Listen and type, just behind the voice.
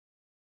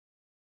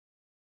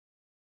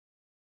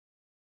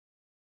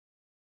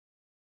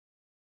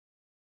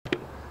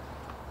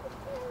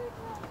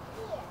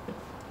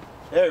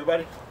Hey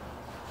everybody,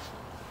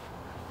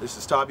 this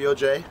is Tobio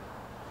J.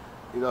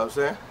 You know what I'm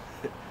saying?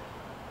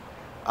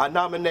 I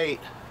nominate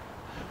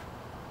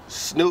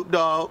Snoop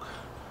Dogg,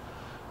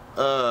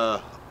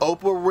 Oprah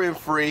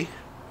Winfrey,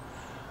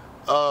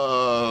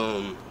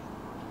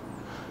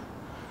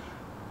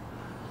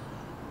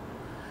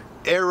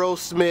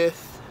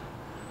 Aerosmith,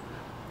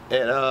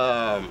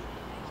 and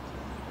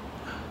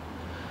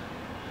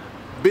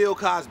Bill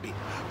Cosby.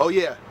 Oh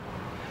yeah,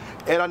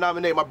 and I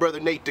nominate my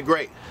brother Nate the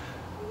Great.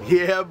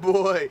 Yeah,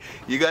 boy,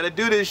 you gotta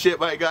do this shit,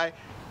 my guy.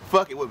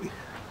 Fuck it with me.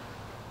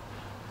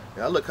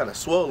 Yeah, I look kind of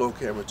swole on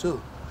camera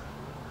too.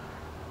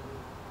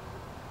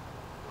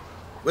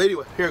 But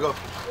anyway, here we go.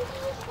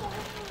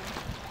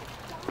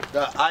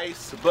 The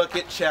Ice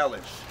Bucket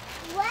Challenge.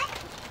 What?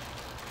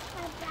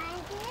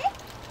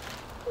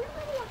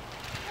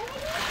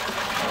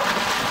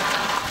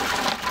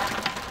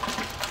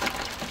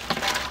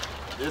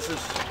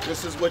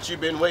 This is what you've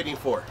been waiting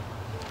for.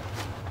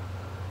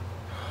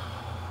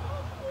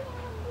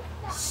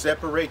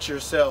 Separate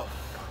yourself.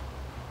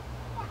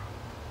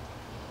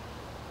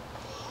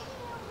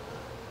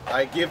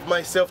 I give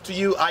myself to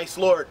you, Ice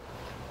Lord.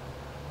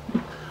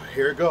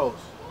 Here it goes.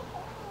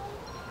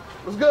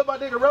 What's good, my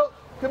nigga, bro?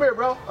 Come here,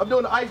 bro. I'm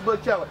doing the Ice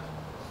Bucket Challenge.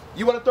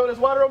 You want to throw this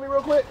water on me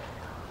real quick?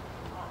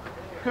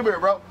 Come here,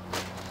 bro.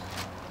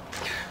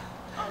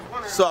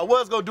 So I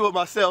was going to do it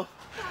myself.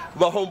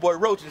 My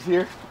homeboy Roach is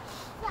here.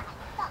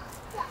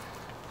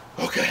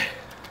 Okay.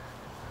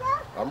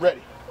 I'm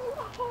ready.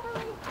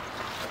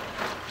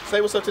 Say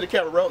what's up to the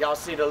camera, bro. Y'all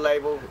see the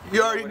label?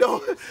 You already know.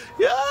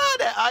 Yeah,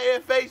 that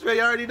IFH, man.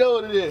 You already know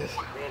what it is.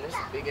 Man, this is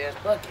a big ass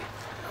bucket.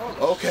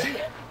 Okay.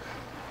 Shit.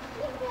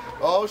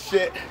 Oh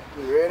shit.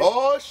 You ready?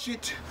 Oh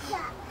shit.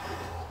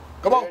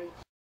 Come on. Ready?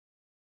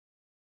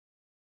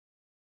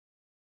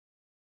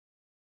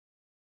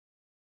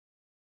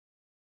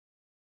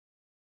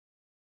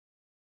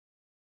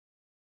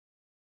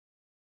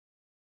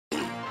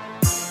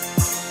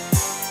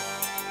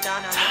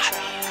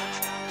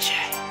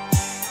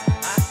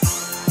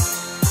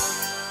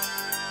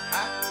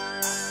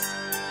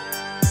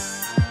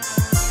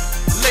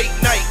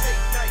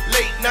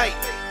 Night,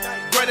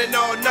 running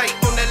all night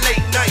on that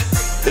late night.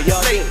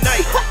 Late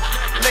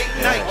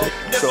night.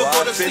 So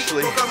I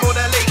officially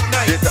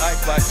did the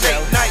Ice Bucket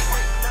Challenge.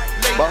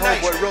 My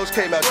homeboy Rose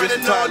came out just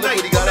in time. Look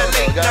what he got on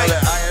though. Got on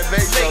that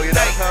IFA show, you know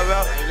what I'm talking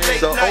about?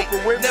 So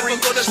Oprah Winfrey,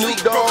 Snoop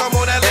Dogg,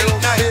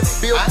 Aerosmith,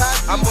 Bill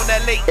Cosby, I'm on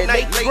that late and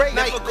Nate the Great.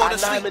 I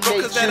nominate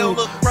you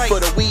for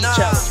the weed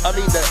challenge. I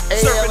mean the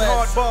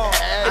ALS,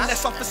 and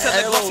that's off the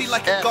cellar glossy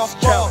like a golf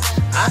ball.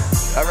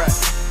 All right.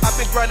 I've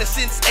been grinding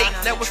since 8,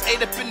 now it's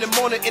 8 up in the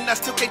morning and I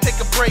still can't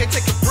take a break.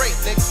 Nigga.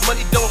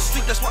 Money don't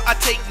sleep, that's why I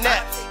take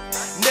naps.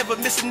 Never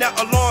missing out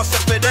alarm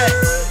except for that.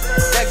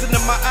 Bags under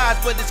my eyes,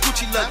 but it's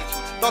Gucci luggage.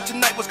 Thought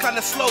tonight was kinda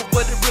slow,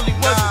 but it really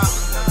wasn't.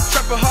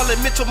 Trapper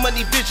hollin', mental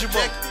money visual.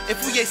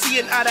 If we ain't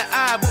seeing eye to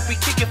eye, what we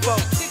kicking for?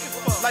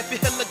 Life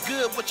is hella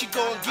good, what you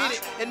gon' get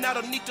it? And I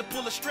don't need to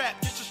pull a strap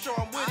just to show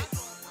I'm with it.